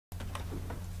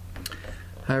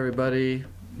Hi everybody,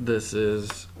 this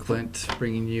is Clint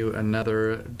bringing you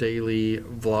another daily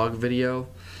vlog video.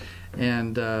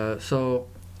 And so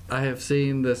I have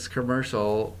seen this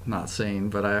commercial, not seen,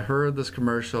 but I heard this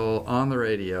commercial on the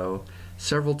radio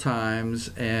several times,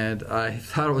 and I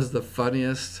thought it was the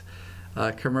funniest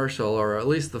commercial, or at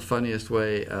least the funniest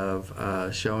way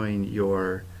of showing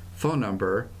your phone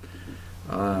number,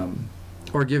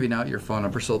 or giving out your phone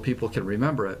number so people can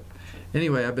remember it.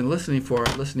 Anyway, I've been listening for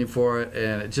it,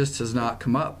 and it just has not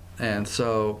come up. And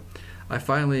so I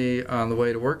finally, on the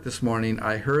way to work this morning,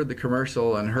 I heard the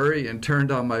commercial and hurried and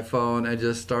turned on my phone and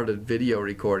just started video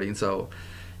recording. So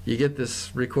you get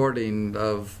this recording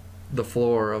of the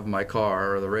floor of my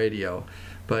car or the radio,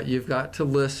 but you've got to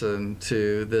listen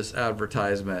to this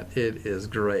advertisement. It is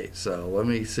great. So let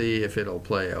me see if it'll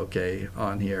play okay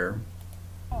on here.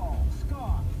 Oh,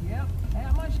 Scott, yep,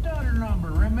 at my stutter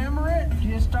number, remember it?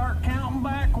 Just start counting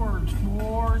backwards.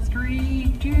 4,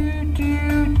 3, 2,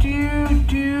 2, 2,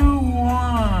 2,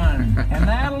 1. And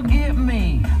that'll get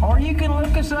me. Or you can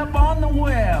look us up on the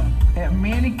web at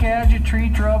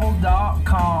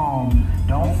minicadgetreetrouble.com.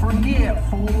 Don't forget,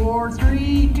 4,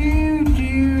 3, 2,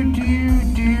 2,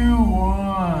 2, 2,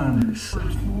 1.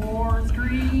 4,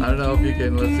 3, I don't know if you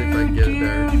can, let's see if I can get it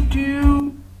there.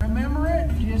 Remember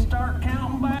it? Just start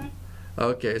counting back.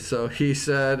 Okay, so he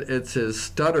said it's his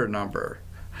stutter number.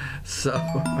 So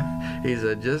he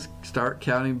said just start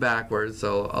counting backwards,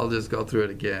 so I'll just go through it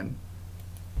again.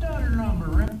 Stutter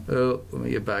number. Oh, let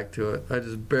me get back to it. I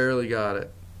just barely got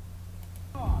it.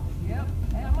 Oh, yep,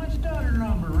 at my stutter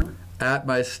number. At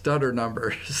my stutter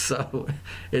number. So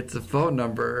it's a phone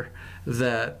number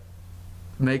that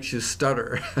makes you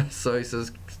stutter. So he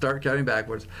says start counting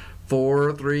backwards.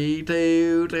 4, 3,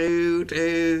 2, 2,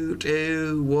 2,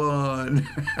 2, 1.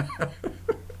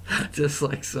 Just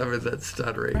like some of that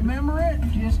stuttering. Remember it?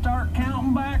 Just start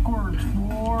counting backwards.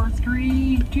 4,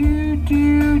 3, 2,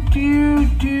 2, 2,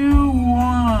 2,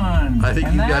 1. I think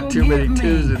you've got too many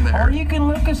twos in there. Or you can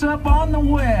look us up on the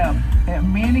web at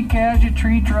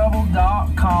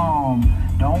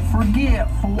minicadgetreetrouble.com. Don't forget,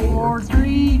 4,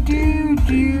 3, 2,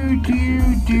 2,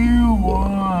 2, 2,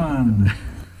 1.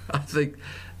 I think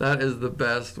that is the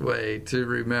best way to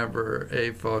remember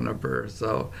a phone number.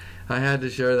 So I had to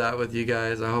share that with you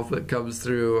guys. I hope it comes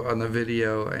through on the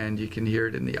video and you can hear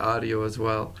it in the audio as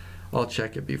well. I'll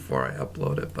check it before I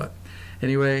upload it. But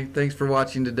anyway, thanks for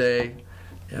watching today.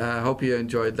 I hope you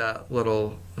enjoyed that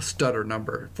little stutter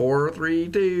number. 4, 3,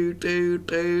 2, 2,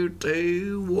 2,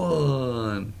 2,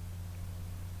 1.